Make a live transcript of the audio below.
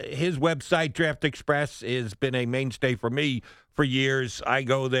his website, DraftExpress, has been a mainstay for me for years. I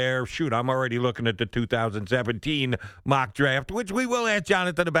go there. Shoot, I'm already looking at the 2017 mock draft, which we will ask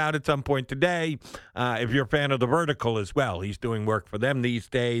Jonathan about at some point today. If you're a fan of The Vertical as well, he's doing work for them these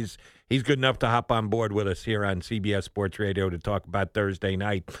days. He's good enough to hop on board with us here on CBS Sports Radio to talk about Thursday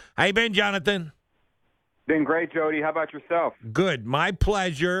night. How you been, Jonathan? Been great, Jody. How about yourself? Good. My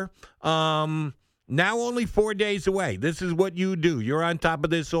pleasure. Now only 4 days away. This is what you do. You're on top of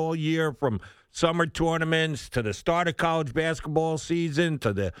this all year, from summer tournaments to the start of college basketball season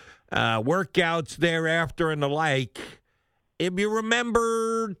to the workouts thereafter and the like. If you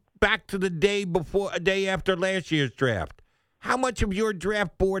remember back to the day after last year's draft, how much of your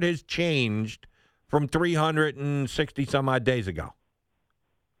draft board has changed from 360 some odd days ago?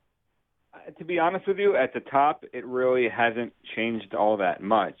 To be honest with you, at the top, it really hasn't changed all that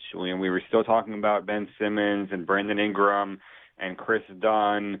much. We were still talking about Ben Simmons and Brandon Ingram and Chris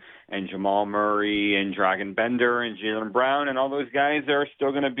Dunn and Jamal Murray and Dragan Bender and Jaylen Brown, and all those guys are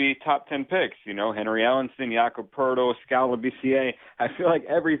still going to be top 10 picks. You know, Henry Ellenson, Jakob Poeltl, Skal Labissiere. I feel like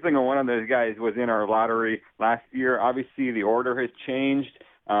every single one of those guys was in our lottery last year. Obviously, the order has changed,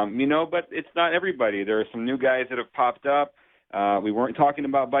 but it's not everybody. There are some new guys that have popped up. We weren't talking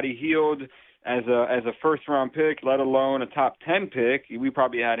about Buddy Hield as a first-round pick, let alone a top 10 pick. We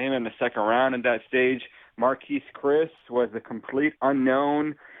probably had him in the second round at that stage. Marquise Chris was a complete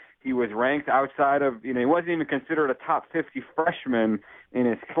unknown. He was ranked outside of, he wasn't even considered a top 50 freshman in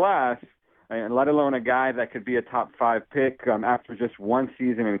his class, and let alone a guy that could be a top 5 pick after just one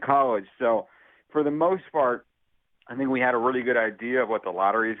season in college. So for the most part, I think we had a really good idea of what the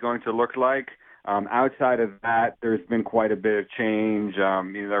lottery is going to look like. Outside of that, there's been quite a bit of change.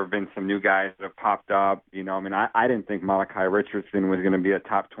 There have been some new guys that have popped up. I didn't think Malachi Richardson was going to be a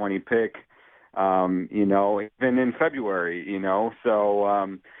top 20 pick, even in February, So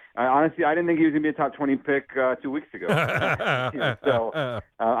honestly, I didn't think he was going to be a top 20 pick 2 weeks ago. So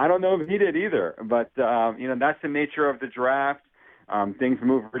I don't know if he did either. But, that's the nature of the draft. Things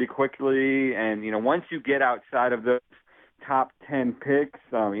move pretty quickly. And, once you get outside of the top 10 picks,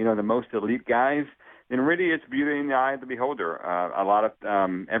 the most elite guys, then really it's beauty in the eye of the beholder. A lot of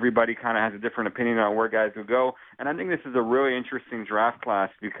everybody kind of has a different opinion on where guys will go. And I think this is a really interesting draft class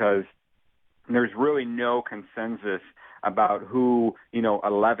because there's really no consensus about who,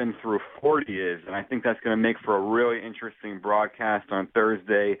 11 through 40 is. And I think that's going to make for a really interesting broadcast on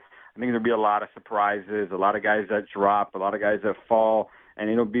Thursday. I think there'll be a lot of surprises, a lot of guys that drop, a lot of guys that fall. And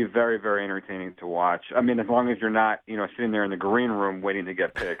it'll be very, very entertaining to watch. I mean, as long as you're not, sitting there in the green room waiting to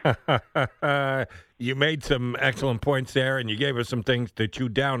get picked. You made some excellent points there, and you gave us some things to chew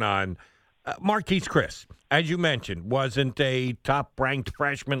down on. Marquise Chris, as you mentioned, wasn't a top-ranked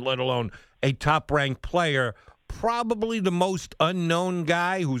freshman, let alone a top-ranked player. Probably the most unknown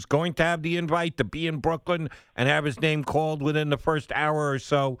guy who's going to have the invite to be in Brooklyn and have his name called within the first hour or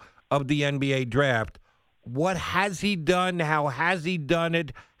so of the NBA draft. What has he done? How has he done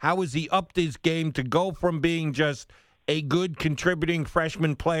it? How has he upped his game to go from being just a good contributing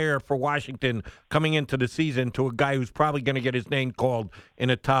freshman player for Washington coming into the season to a guy who's probably going to get his name called in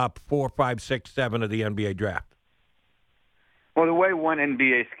the top 4, 5, 6, 7 of the NBA draft? Well, the way one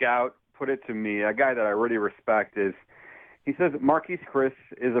NBA scout put it to me, a guy that I really respect, is he says Marquise Chris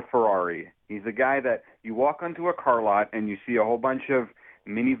is a Ferrari. He's a guy that you walk onto a car lot and you see a whole bunch of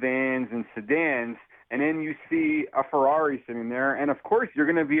minivans and sedans, and then you see a Ferrari sitting there, and of course you're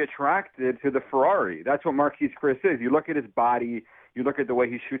going to be attracted to the Ferrari. That's what Marquise Chris is. You look at his body, you look at the way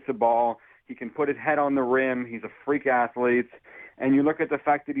he shoots the ball, he can put his head on the rim, he's a freak athlete, and you look at the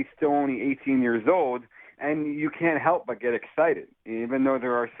fact that he's still only 18 years old, and you can't help but get excited. Even though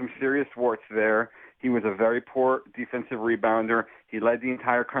there are some serious warts there, he was a very poor defensive rebounder. He led the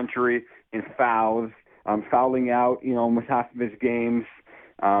entire country in fouls, fouling out, almost half of his games.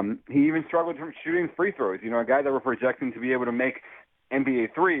 He even struggled from shooting free throws, a guy that we're projecting to be able to make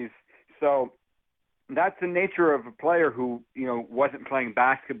NBA threes. So that's the nature of a player who, wasn't playing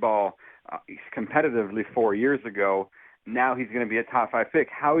basketball competitively 4 years ago. Now he's going to be a top 5 pick.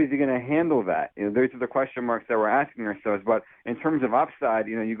 How is he going to handle that? Those are the question marks that we're asking ourselves. But in terms of upside,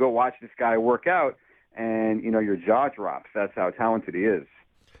 you go watch this guy work out and, your jaw drops. That's how talented he is.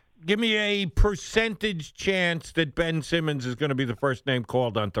 Give me a percentage chance that Ben Simmons is going to be the first name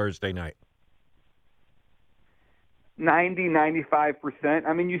called on Thursday night. 95%.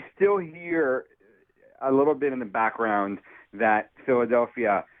 I mean, you still hear a little bit in the background that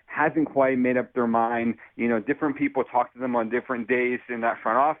Philadelphia hasn't quite made up their mind. Different people talk to them on different days in that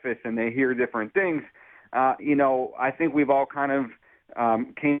front office, and they hear different things. I think we've all kind of have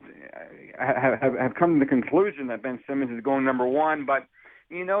come to the conclusion that Ben Simmons is going number one, but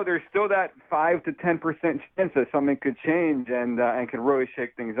there's still that 5 to 10% chance that something could change and could really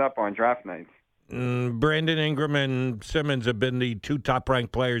shake things up on draft nights. Brandon Ingram and Simmons have been the two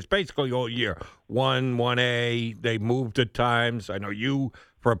top-ranked players basically all year. 1A, they moved at times. I know you,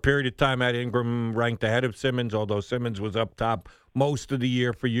 for a period of time, had Ingram ranked ahead of Simmons, although Simmons was up top most of the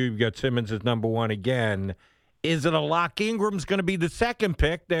year for you. You've got Simmons as number one again. Is it a lock? Ingram's going to be the second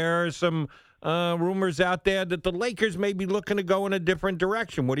pick. There are some rumors out there that the Lakers may be looking to go in a different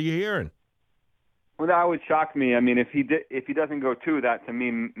direction. What are you hearing? Well, that would shock me. I mean, if he doesn't go 2, that to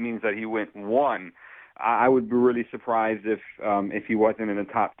me means that he went 1. I would be really surprised if he wasn't in the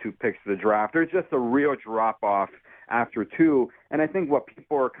top 2 picks of the draft. There's just a real drop-off after 2. And I think what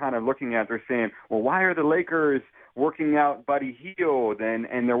people are kind of looking at, they're saying, well, why are the Lakers working out Buddy Hield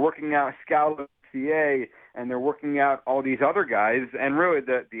and they're working out Scala CA and they're working out all these other guys? And really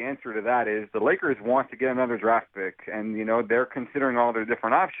the answer to that is the Lakers want to get another draft pick, and they're considering all their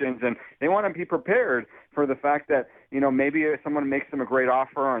different options, and they want to be prepared for the fact that maybe someone makes them a great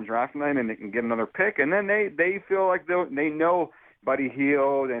offer on draft night and they can get another pick, and then they feel like they know Buddy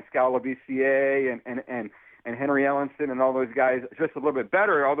Hield and Scala BCA and Henry Ellenson and all those guys just a little bit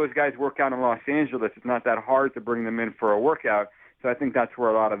better. All those guys work out in Los Angeles. It's not that hard to bring them in for a workout. So I think that's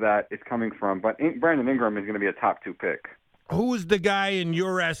where a lot of that is coming from. But Brandon Ingram is going to be a top 2 pick. Who's the guy in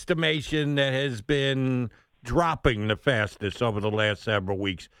your estimation that has been dropping the fastest over the last several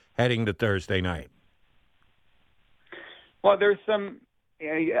weeks heading to Thursday night? Well, there's some –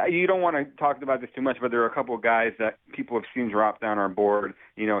 you don't want to talk about this too much, but there are a couple of guys that people have seen drop down our board,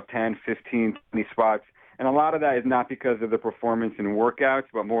 10, 15, 20 spots. And a lot of that is not because of the performance in workouts,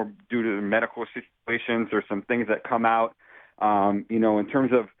 but more due to the medical situations or some things that come out. In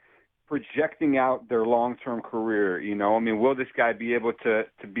terms of projecting out their long-term career, will this guy be able to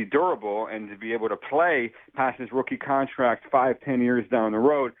be durable and to be able to play past his rookie contract 5-10 years down the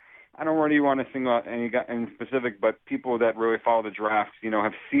road? I don't really want to single out any guy in specific, but people that really follow the draft,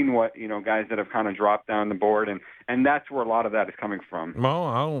 have seen what, guys that have kind of dropped down the board, and that's where a lot of that is coming from. Well,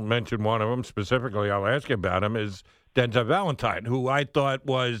 I'll mention one of them specifically. I'll ask you about him is Denzel Valentine, who I thought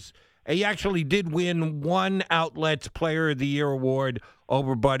was – he actually did win one Outlets Player of the Year award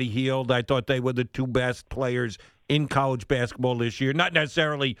over Buddy Hield. I thought they were the 2 best players in college basketball this year. Not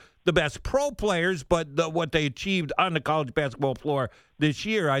necessarily the best pro players, but what they achieved on the college basketball floor this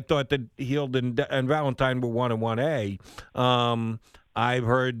year. I thought that Hield and Valentine were 1 and 1A. I've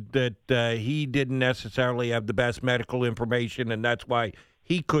heard that he didn't necessarily have the best medical information, and that's why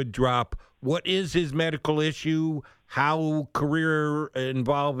he could drop. What is his medical issue? How career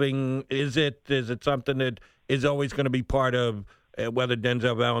involving is it? Is it something that is always going to be part of whether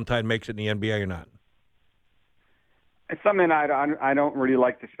Denzel Valentine makes it in the NBA or not? It's something I don't really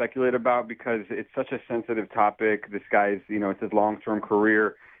like to speculate about because it's such a sensitive topic. This guy's, it's his long-term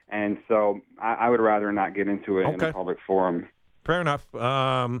career, and so I would rather not get into it in a public forum. Fair enough.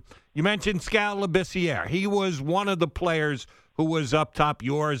 You mentioned Scala Bissiere. He was one of the players who was up top,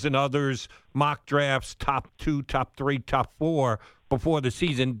 yours and others, mock drafts, top 2, top 3, top 4 before the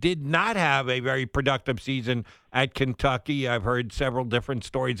season. Did not have a very productive season at Kentucky. I've heard several different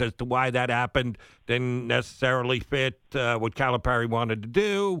stories as to why that happened. Didn't necessarily fit what Calipari wanted to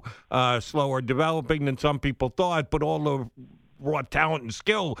do, slower developing than some people thought, but all the raw talent and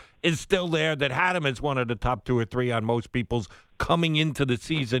skill is still there that had him as one of the top 2 or 3 on most people's coming into the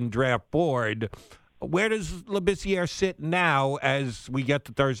season draft board. Where does Labissiere sit now as we get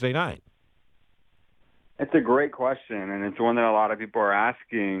to Thursday night? It's a great question, and it's one that a lot of people are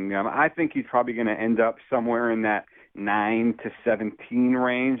asking. I think he's probably going to end up somewhere in that 9 to 17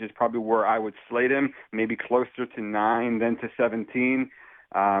 range is probably where I would slate him, maybe closer to 9 than to 17.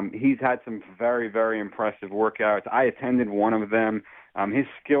 He's had some very, very impressive workouts. I attended one of them. His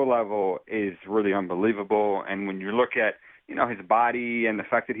skill level is really unbelievable, and when you look at his body and the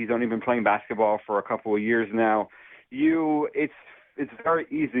fact that he's only been playing basketball for a couple of years now, it's very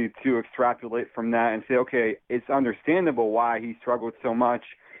easy to extrapolate from that and say, okay, it's understandable why he struggled so much,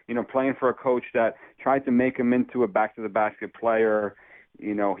 playing for a coach that tried to make him into a back-to-the-basket player.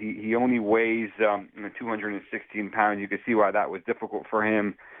 He only weighs 216 pounds. You can see why that was difficult for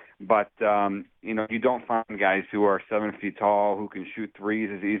him. But, you don't find guys who are 7 feet tall who can shoot threes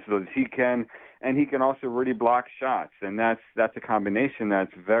as easily as he can. And he can also really block shots. And that's a combination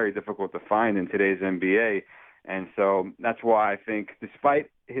that's very difficult to find in today's NBA. And so that's why I think despite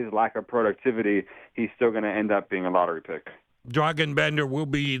his lack of productivity, he's still going to end up being a lottery pick. Dragan Bender will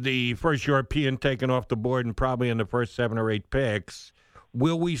be the first European taken off the board and probably in the first 7 or 8 picks.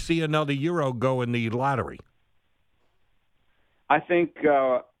 Will we see another Euro go in the lottery? I think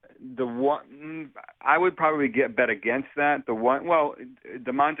The one I would probably bet against that.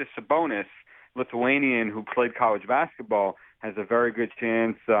 Domantas Sabonis, Lithuanian who played college basketball, has a very good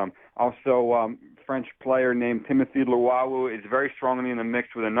chance. French player named Timothy Luwawu is very strongly in the mix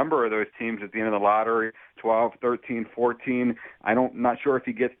with a number of those teams at the end of the lottery, 12, 13, 14. Not sure if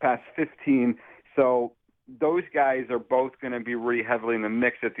he gets past 15. So those guys are both going to be really heavily in the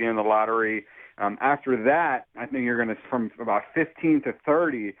mix at the end of the lottery. After that, I think you're going to, from about 15 to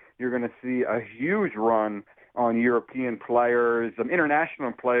 30, you're going to see a huge run on European players,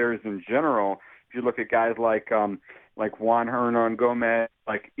 international players in general. If you look at guys like Juan Hernan Gomez,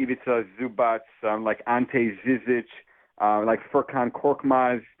 like Ivica Zubac, like Ante Zizic, like Furkan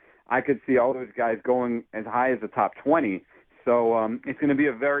Korkmaz, I could see all those guys going as high as the top 20. So it's going to be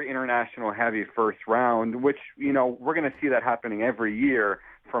a very international heavy first round, which, we're going to see that happening every year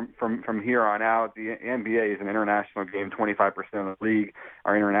from here on out. The NBA is an international game. 25% of the league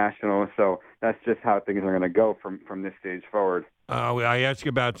are international. So that's just how things are going to go from this stage forward. I asked you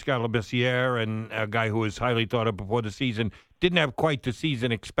about Scott Labissiere, and a guy who was highly thought of before the season. Didn't have quite the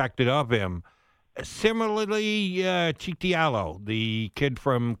season expected of him. Similarly, Chitialo, the kid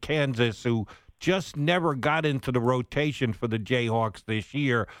from Kansas who just never got into the rotation for the Jayhawks this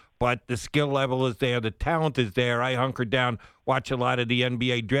year, but the skill level is there, the talent is there. I hunkered down, watch a lot of the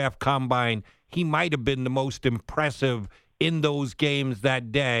NBA draft combine. He might have been the most impressive in those games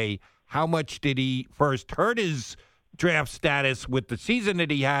that day. How much did he first hurt his draft status with the season that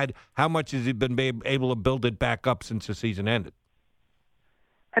he had? How much has he been able to build it back up since the season ended?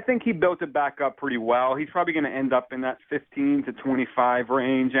 I think he built it back up pretty well. He's probably going to end up in that 15 to 25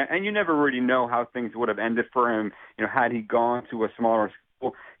 range, and you never really know how things would have ended for him, had he gone to a smaller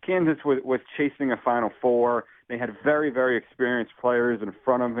school. Kansas was chasing a Final Four. They had very, very experienced players in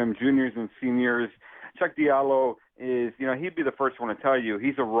front of him, juniors and seniors. Chuck Diallo is, he'd be the first one to tell you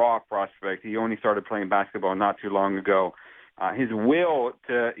he's a raw prospect. He only started playing basketball not too long ago. His will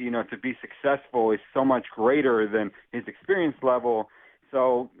to be successful is so much greater than his experience level.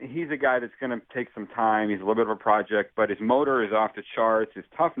 So he's a guy that's going to take some time. He's a little bit of a project, but his motor is off the charts. His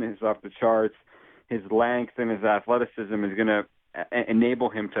toughness is off the charts. His length and his athleticism is going to enable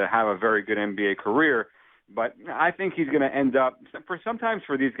him to have a very good NBA career. But I think he's going to end up, sometimes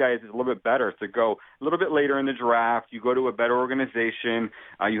for these guys, it's a little bit better to go a little bit later in the draft. You go to a better organization.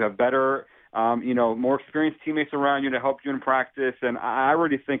 You have better, more experienced teammates around you to help you in practice. And I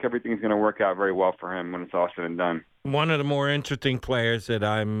really think everything's going to work out very well for him when it's all said and done. One of the more interesting players that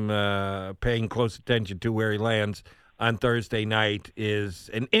I'm paying close attention to where he lands on Thursday night is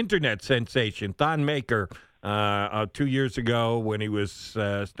an internet sensation, Thon Maker. 2 years ago when he was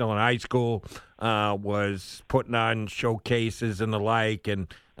still in high school, was putting on showcases and the like,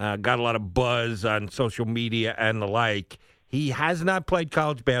 and got a lot of buzz on social media and the like. He has not played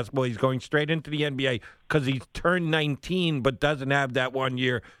college basketball. He's going straight into the NBA because he's turned 19 but doesn't have that 1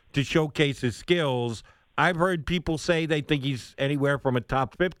 year to showcase his skills. I've heard people say they think he's anywhere from a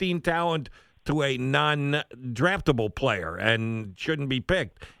top 15 talent to a non-draftable player and shouldn't be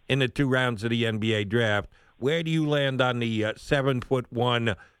picked in the 2 rounds of the NBA draft. Where do you land on the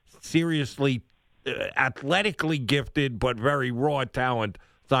 7'1", seriously athletically gifted but very raw talent,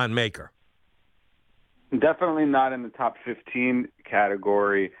 Thon Maker? Definitely not in the top 15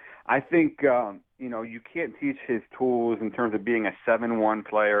 category. I think, you can't teach his tools in terms of being a 7'1"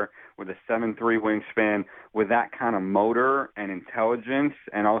 player with a 7'3" wingspan with that kind of motor and intelligence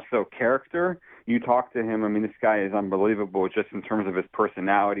and also character. You talk to him, this guy is unbelievable just in terms of his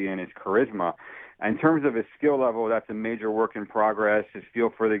personality and his charisma. In terms of his skill level, that's a major work in progress, his feel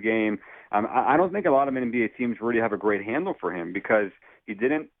for the game. I don't think a lot of NBA teams really have a great handle for him because he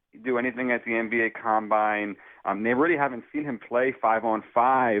didn't do anything at the NBA Combine. They really haven't seen him play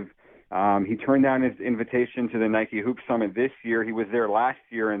 5-on-5. He turned down his invitation to the Nike Hoop Summit this year. He was there last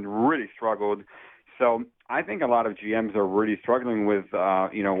year and really struggled. So I think a lot of GMs are really struggling with,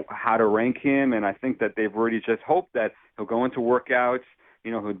 how to rank him, and I think that they've really just hoped that he'll go into workouts,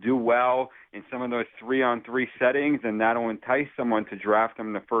 he'll do well in some of those 3-on-3 settings, and that'll entice someone to draft him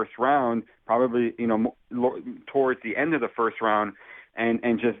in the first round, probably, towards the end of the first round,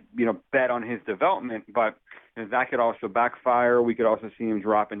 and just, bet on his development. But that could also backfire. We could also see him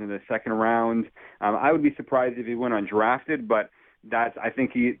drop into the second round. I would be surprised if he went undrafted, but I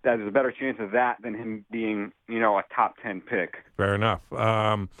think there's a better chance of that than him being, a top 10 pick. Fair enough.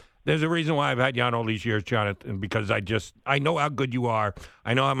 There's a reason why I've had you on all these years, Jonathan, because I know how good you are.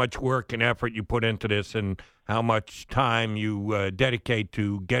 I know how much work and effort you put into this and how much time you dedicate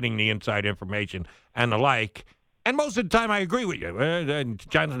to getting the inside information and the like. And most of the time I agree with you.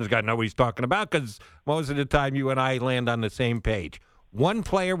 Jonathan's got to know what he's talking about because most of the time you and I land on the same page. One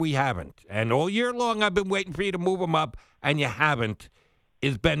player we haven't, and all year long I've been waiting for you to move him up, and you haven't,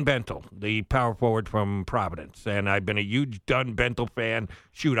 is Ben Bentel, the power forward from Providence. And I've been a huge Dunn Bentel fan.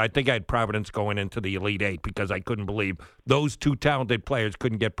 Shoot, I think I had Providence going into the Elite Eight because I couldn't believe those two talented players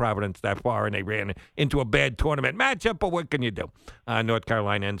couldn't get Providence that far, and they ran into a bad tournament matchup, but what can you do? North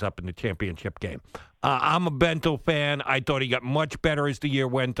Carolina ends up in the championship game. I'm a Bentel fan. I thought he got much better as the year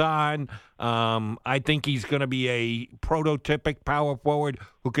went on. I think he's going to be a prototypic power forward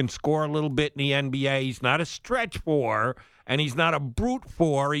who can score a little bit in the NBA. He's not a stretch four, and he's not a brute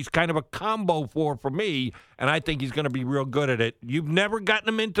four. He's kind of a combo four for me, and I think he's going to be real good at it. You've never gotten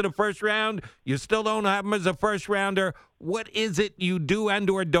him into the first round. You still don't have him as a first rounder. What is it you do and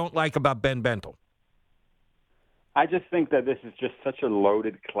or don't like about Ben Bentel? I just think that this is just such a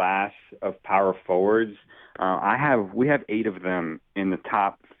loaded class of power forwards. We have 8 of them in the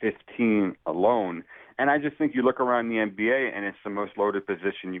top 15 alone, and I just think you look around the NBA and it's the most loaded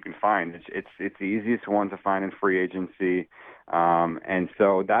position you can find. It's the easiest one to find in free agency, and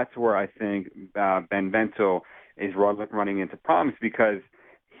so that's where I think Ben Bentel is running into problems because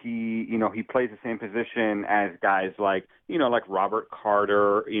he plays the same position as guys like Robert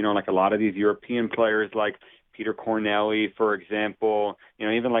Carter, like a lot of these European players like Peter Corneli, for example,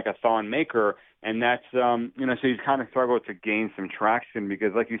 even like a Thon Maker. And that's, so he's kind of struggled to gain some traction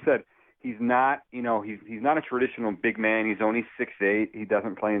because, like you said, he's not, he's not a traditional big man. He's only 6'8". He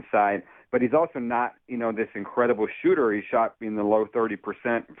doesn't play inside, but he's also not, this incredible shooter. He shot in the low 30%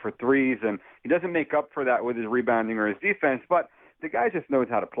 for threes, and he doesn't make up for that with his rebounding or his defense, but the guy just knows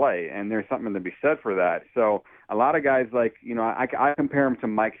how to play, and there's something to be said for that. So a lot of guys like, I compare him to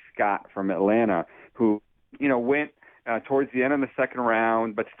Mike Scott from Atlanta, who, went towards the end of the second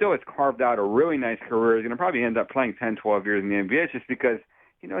round, but still has carved out a really nice career. He's going to probably end up playing 10, 12 years in the NBA just because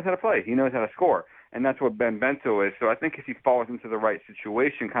he knows how to play. He knows how to score. And that's what Ben Bentel is. So I think if he falls into the right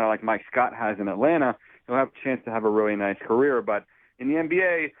situation, kind of like Mike Scott has in Atlanta, he'll have a chance to have a really nice career. But in the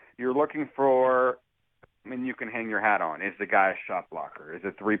NBA, you're looking for, you can hang your hat on. Is the guy a shot blocker? Is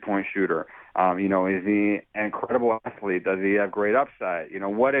a three-point shooter? Is he an incredible athlete? Does he have great upside?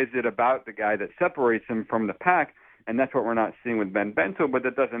 What is it about the guy that separates him from the pack? And that's what we're not seeing with Ben Bentel, but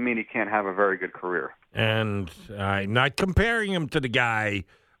that doesn't mean he can't have a very good career. And I'm not comparing him to the guy,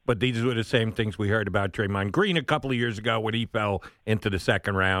 but these were the same things we heard about Draymond Green a couple of years ago when he fell into the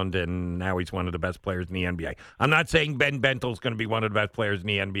second round, and now he's one of the best players in the NBA. I'm not saying Ben Bentel's going to be one of the best players in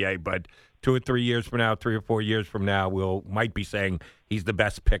the NBA, but 2 or 3 years from now, 3 or 4 years from now, might be saying he's the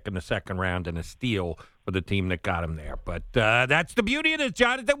best pick in the second round and a steal for the team that got him there. But that's the beauty of this,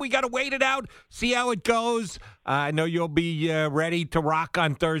 Jonathan. We got to wait it out, see how it goes. I know you'll be ready to rock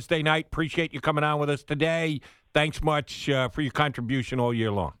on Thursday night. Appreciate you coming on with us today. Thanks much for your contribution all year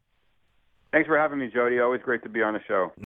long. Thanks for having me, Jody. Always great to be on the show.